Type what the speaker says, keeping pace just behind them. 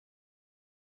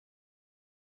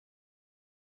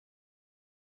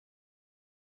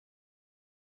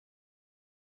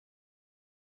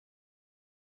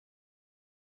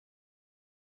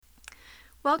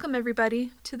Welcome, everybody,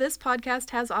 to This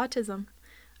Podcast Has Autism.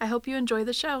 I hope you enjoy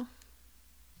the show.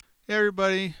 Hey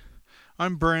everybody,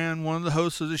 I'm Bran, one of the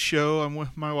hosts of the show. I'm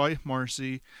with my wife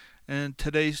Marcy, and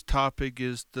today's topic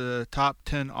is the top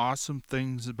 10 awesome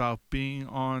things about being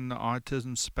on the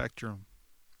autism spectrum.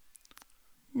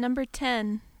 Number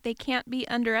 10, they can't be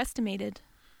underestimated.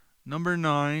 Number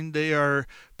 9, they are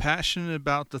passionate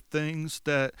about the things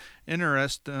that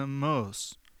interest them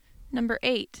most. Number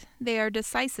 8, they are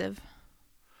decisive.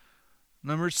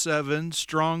 Number 7,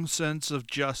 strong sense of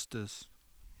justice.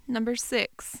 Number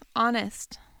 6,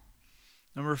 honest.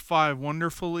 Number 5,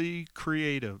 wonderfully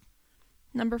creative.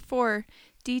 Number 4,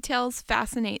 details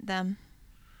fascinate them.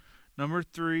 Number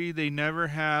 3, they never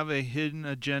have a hidden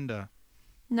agenda.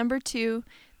 Number 2,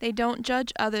 they don't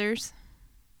judge others.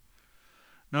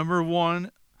 Number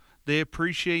 1, they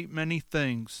appreciate many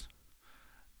things.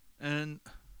 And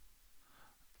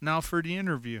now for the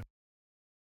interview.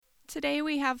 Today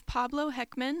we have Pablo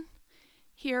Heckman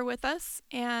here with us.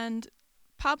 And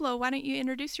Pablo, why don't you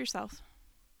introduce yourself?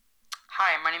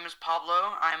 Hi, my name is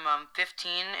Pablo. I'm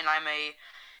 15 and I'm a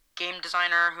game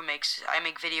designer I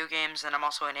make video games, and I'm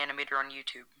also an animator on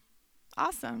YouTube.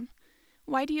 Awesome.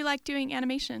 Why do you like doing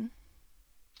animation?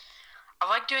 I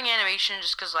like doing animation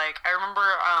just because, I remember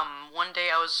one day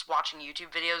I was watching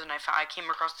YouTube videos and I came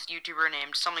across this YouTuber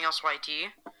named Something Else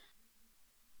YT.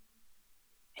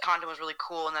 Content was really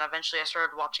cool, and then eventually I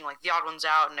started watching, The Odd Ones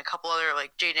Out and a couple other,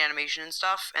 Jade Animation and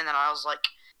stuff, and then I was like,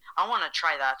 I want to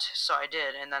try that, so I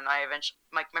did, and then I eventually,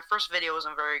 my first video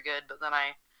wasn't very good, but then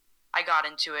I got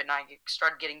into it, and I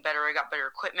started getting better. I got better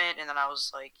equipment, and then I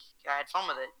was I had fun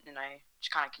with it, and I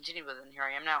just kind of continued with it, and here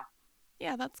I am now.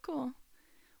 Yeah, that's cool.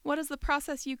 What is the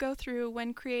process you go through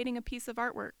when creating a piece of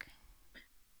artwork?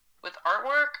 With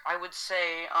artwork, I would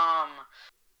say,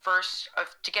 first,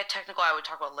 to get technical, I would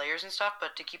talk about layers and stuff,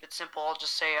 but to keep it simple, I'll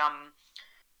just say,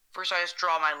 first I just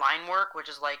draw my line work, which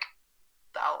is,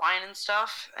 the outline and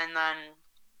stuff, and then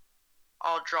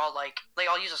I'll draw,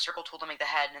 I'll use a circle tool to make the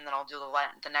head, and then I'll do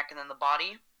the neck and then the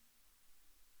body.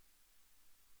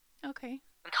 Okay.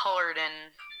 And colored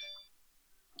in.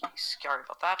 Sorry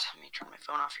about that. Let me turn my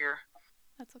phone off here.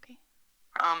 That's okay.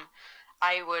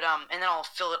 I would, and then I'll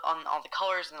fill it on all the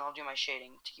colors, and then I'll do my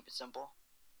shading to keep it simple.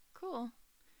 Cool.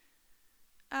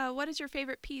 What is your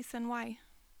favorite piece and why?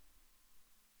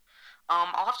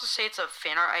 I'll have to say it's a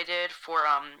fan art I did for,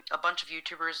 a bunch of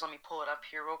YouTubers. Let me pull it up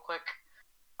here real quick.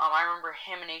 I remember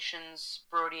Haminations,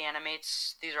 Brody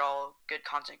Animates. These are all good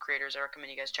content creators. I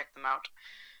recommend you guys check them out.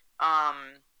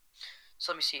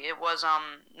 So let me see. It was,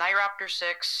 Night Raptor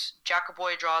 6,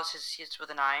 Jackaboy draws his hits with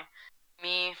an eye,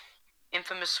 me,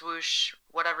 Infamous Swoosh,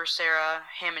 Whatever Sarah,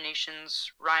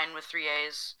 Haminations, Ryan with 3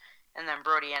 A's, and then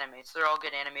Brody Animates. They're all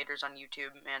good animators on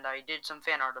YouTube, and I did some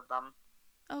fan art of them.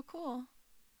 Oh, cool.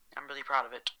 I'm really proud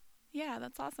of it. Yeah,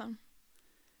 that's awesome.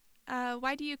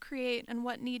 Why do you create, and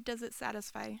what need does it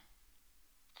satisfy?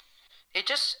 I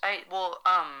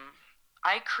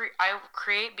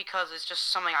create because it's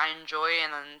just something I enjoy,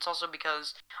 and then it's also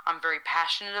because I'm very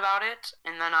passionate about it,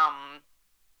 and then,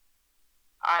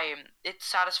 it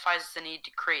satisfies the need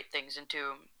to create things and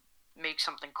to make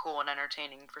something cool and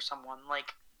entertaining for someone.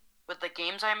 With the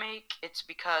games I make, it's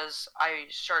because I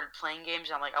started playing games,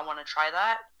 and I'm I want to try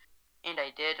that, and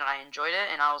I did, and I enjoyed it,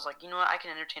 and I was like, you know what, I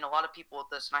can entertain a lot of people with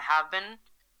this, and I have been.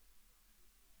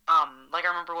 I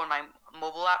remember when my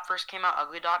mobile app first came out,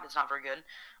 Ugly Dot, it's not very good.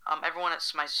 Everyone at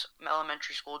my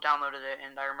elementary school downloaded it,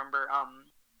 and I remember,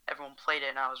 everyone played it,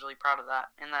 and I was really proud of that.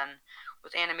 And then,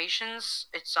 with animations,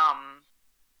 it's,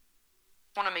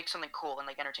 want to make something cool and,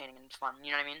 entertaining and fun,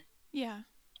 you know what I mean? Yeah.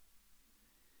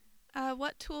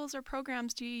 What tools or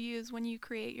programs do you use when you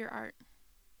create your art?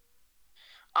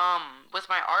 With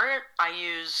my art, I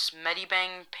use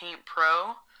Medibang Paint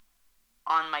Pro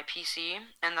on my PC,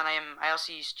 and then I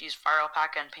also use Fire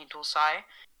Alpaca and Paint Tool Sai.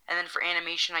 And then for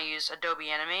animation, I use Adobe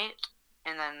Animate,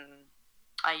 and then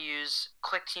I use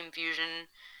QuickTeam Fusion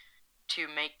to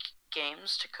make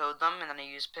games, to code them, and then I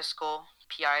use Piskel,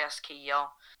 Piskel,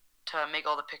 to make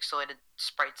all the pixelated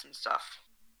sprites and stuff.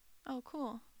 Oh,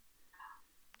 cool.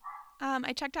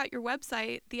 I checked out your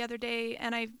website the other day,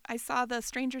 and I saw the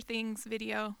Stranger Things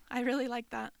video. I really like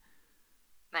that.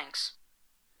 Thanks.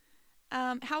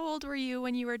 How old were you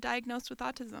when you were diagnosed with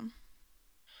autism?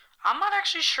 I'm not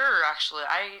actually sure, actually.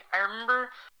 I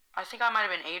remember, I think I might have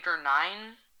been 8 or 9,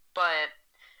 but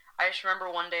I just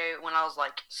remember one day when I was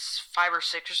 5 or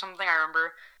 6 or something, I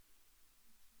remember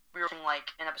we were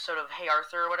watching an episode of Hey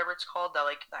Arthur or whatever it's called, that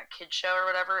kid show or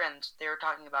whatever, and they were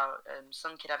talking about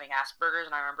some kid having Asperger's,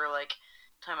 and I remember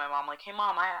telling my mom, hey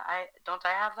mom, I don't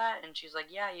I have that? And she's like,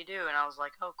 yeah, you do. And I was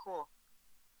like, oh, cool.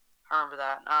 I remember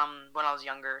that. When I was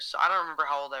younger. So I don't remember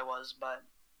how old I was, but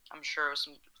I'm sure it was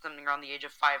something around the age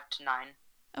of 5 to 9.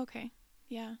 Okay.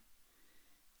 Yeah.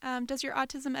 Does your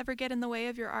autism ever get in the way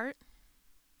of your art?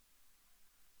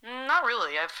 Not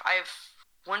really. I've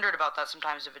wondered about that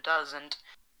sometimes if it does, and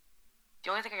the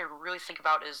only thing I can really think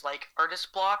about is like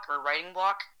artist block or writing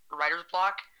block or writer's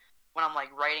block. When I'm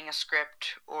like writing a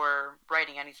script or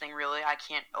writing anything really, I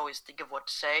can't always think of what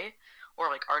to say. Or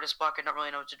like artist block, I don't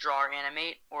really know what to draw or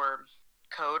animate or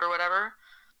code or whatever.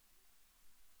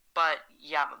 But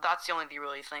yeah, that's the only the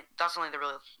really thing. That's only the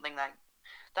real thing that.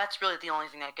 That's really the only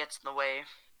thing that gets in the way.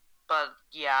 But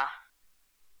yeah,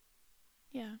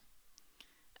 Yeah.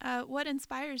 What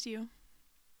inspires you?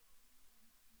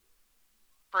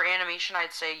 for animation,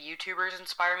 I'd say YouTubers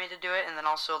inspire me to do it, and then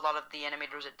also a lot of the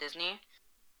animators at Disney.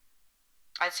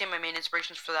 I'd say my main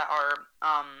inspirations for that are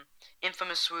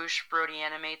Infamous Swoosh, Brody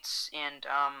Animates, and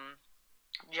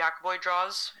Jackboy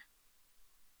Draws.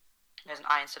 He has an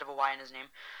I instead of a Y in his name.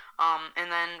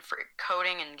 And then for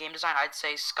coding and game design, I'd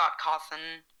say Scott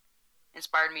Cawthon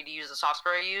inspired me to use the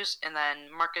software I use, and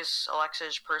then Marcus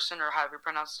Alexis Person, or however you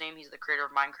pronounce his name, he's the creator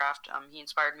of Minecraft. He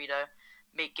inspired me to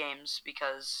make games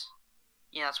because,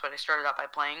 that's what I started out by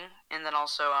playing. And then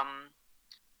also,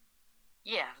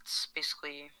 that's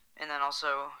basically, and then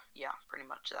also, pretty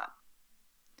much that.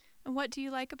 And what do you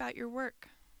like about your work?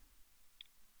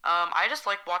 I just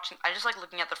like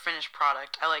looking at the finished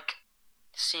product. I like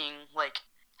seeing, like,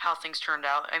 how things turned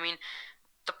out. I mean,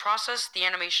 the process, the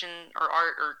animation or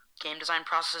art or game design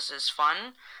process is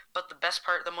fun, but the best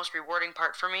part, the most rewarding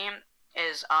part for me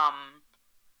is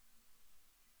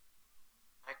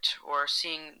or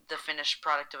seeing the finished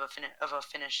product of a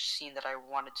finished scene that I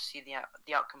wanted to see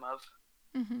the outcome of.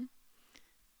 Mm-hmm.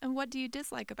 And what do you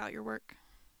dislike about your work?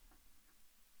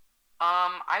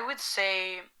 I would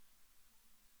say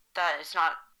that it's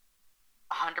not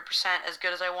 100% as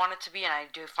good as I want it to be, and I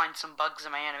do find some bugs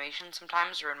in my animation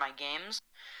sometimes or in my games.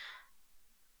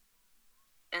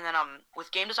 And then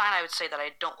with game design, I would say that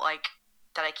I don't like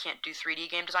that I can't do 3D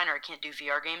game design or I can't do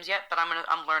VR games yet, but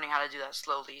I'm learning how to do that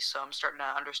slowly, so I'm starting to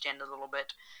understand it a little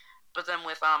bit. But then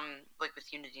with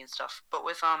with Unity and stuff, but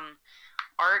with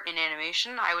art and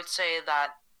animation, I would say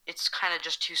that it's kind of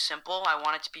just too simple. I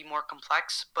want it to be more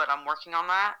complex, but I'm working on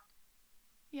that.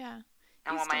 Yeah.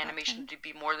 I want my animation to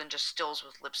be more than just stills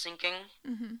with lip syncing.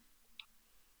 Mm-hmm.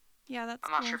 Yeah, that's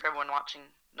I'm not sure if everyone watching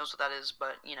knows what that is,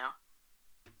 but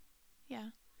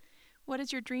Yeah. What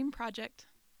is your dream project?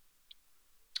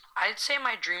 I'd say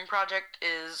my dream project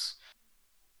is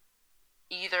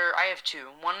I have two.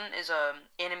 One is a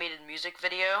animated music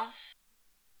video,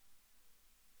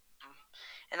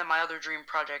 and then my other dream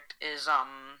project is a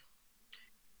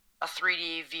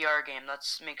 3D VR game that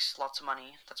makes lots of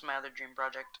money. That's my other dream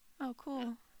project. Oh,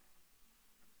 cool.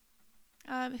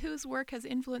 Whose work has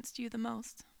influenced you the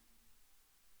most?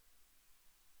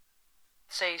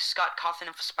 Say Scott Cawthon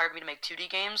inspired me to make 2D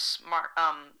games.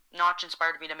 Notch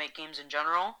inspired me to make games in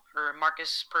general, or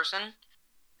Marcus Person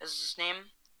is his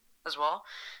name as well.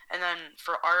 And then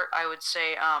for art, I would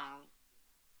say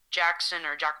Jackson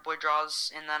or Jackboy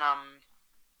Draws, and then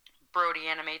Brody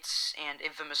Animates and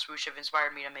Infamous Swoosh have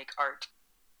inspired me to make art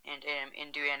and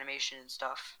do animation and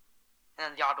stuff. And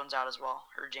then the odd ones out as well,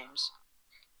 or James.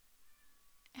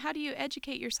 How do you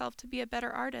educate yourself to be a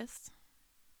better artist?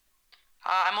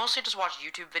 I mostly just watch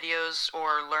YouTube videos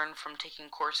or learn from taking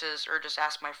courses or just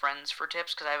ask my friends for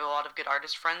tips because I have a lot of good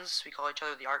artist friends. We call each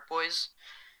other the Art Boys.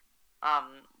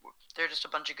 They're just a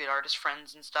bunch of good artist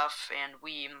friends and stuff, and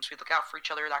we look out for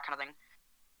each other, that kind of thing.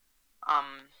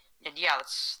 And yeah,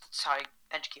 that's how I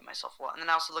educate myself a lot. And then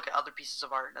I also look at other pieces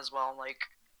of art as well, like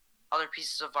other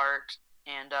pieces of art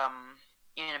and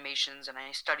animations, and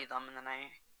I study them, and then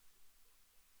I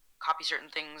copy certain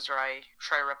things or I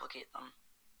try to replicate them.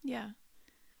 Yeah.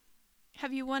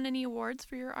 Have you won any awards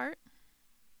for your art?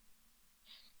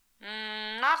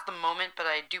 Not at the moment, but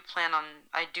I do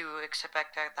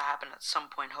expect that to happen at some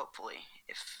point, hopefully,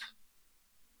 if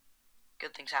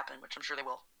good things happen, which I'm sure they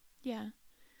will. Yeah.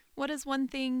 What is one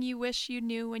thing you wish you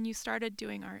knew when you started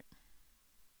doing art?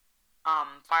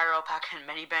 Fire Alpaca and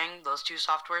Medibang, those two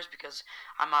softwares, because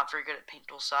I'm not very good at Paint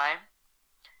Tool Sci.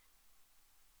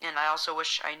 And I also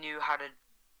wish I knew how to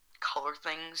color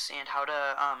things and how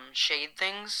to shade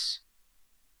things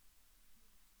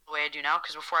the way I do now,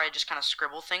 because before I just kind of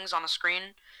scribble things on a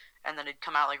screen and then it'd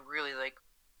come out like really like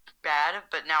bad,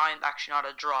 but now I actually know how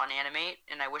to draw and animate,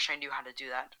 and I wish I knew how to do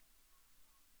that.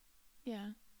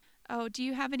 Yeah. Oh, do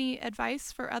you have any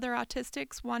advice for other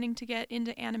autistics wanting to get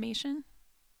into animation?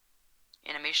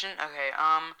 Animation? Okay.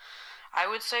 I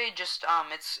would say just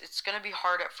it's gonna be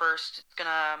hard at first.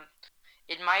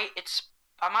 It's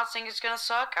I'm not saying it's gonna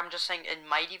suck. I'm just saying it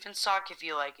might even suck if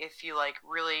you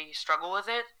really struggle with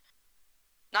it.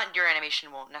 Not your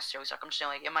animation won't necessarily suck. I'm just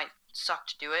saying it might suck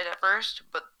to do it at first,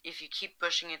 but if you keep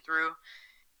pushing it through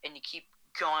and you keep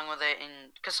going with it,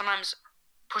 and because sometimes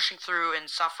pushing through and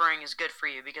suffering is good for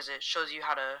you because it shows you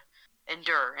how to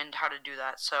endure and how to do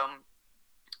that. So,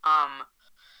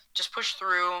 just push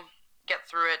through, get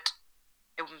through it.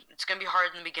 It's gonna be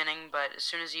hard in the beginning, but as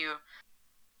soon as you,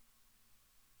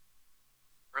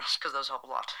 because those help a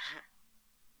lot.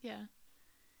 Yeah.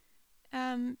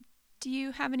 Do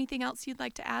you have anything else you'd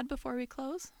like to add before we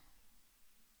close?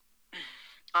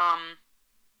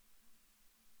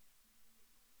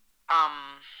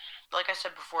 Like I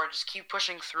said before, just keep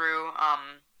pushing through.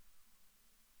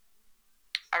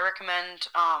 I recommend,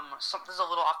 this is a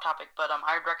little off topic, but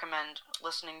I would recommend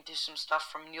listening to some stuff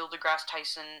from Neil deGrasse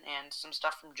Tyson and some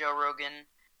stuff from Joe Rogan.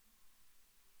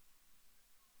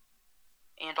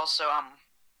 And also,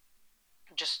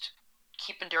 just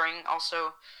keep enduring.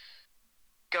 Also,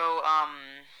 go,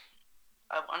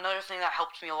 another thing that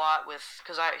helped me a lot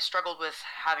because I struggled with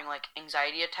having,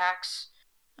 anxiety attacks.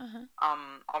 Uh-huh.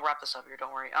 I'll wrap this up here,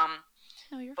 don't worry.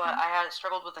 No, you're But fine. I had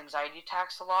struggled with anxiety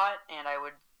attacks a lot, and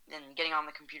getting on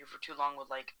the computer for too long would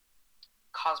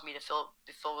cause me to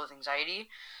be filled with anxiety.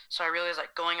 So I realized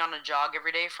going on a jog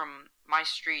every day from my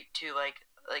street to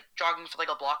jogging for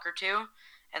a block or two,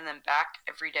 and then back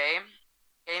every day,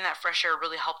 getting that fresh air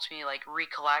really helped me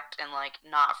recollect and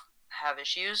not have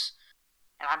issues.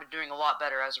 And I've been doing a lot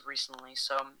better as of recently.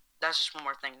 So that's just one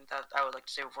more thing that I would like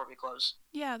to say before we close.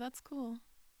 Yeah, that's cool.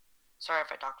 Sorry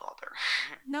if I talked a lot there.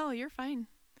 No, you're fine.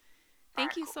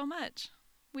 Thank you cool. so much.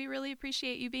 We really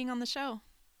appreciate you being on the show.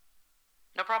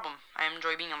 No problem. I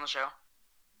enjoy being on the show.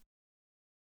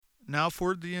 Now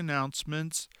for the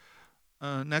announcements.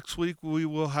 Next week we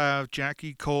will have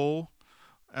Jackie Cole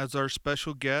as our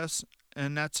special guest,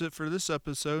 and that's it for this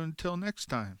episode. Until next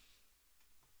time.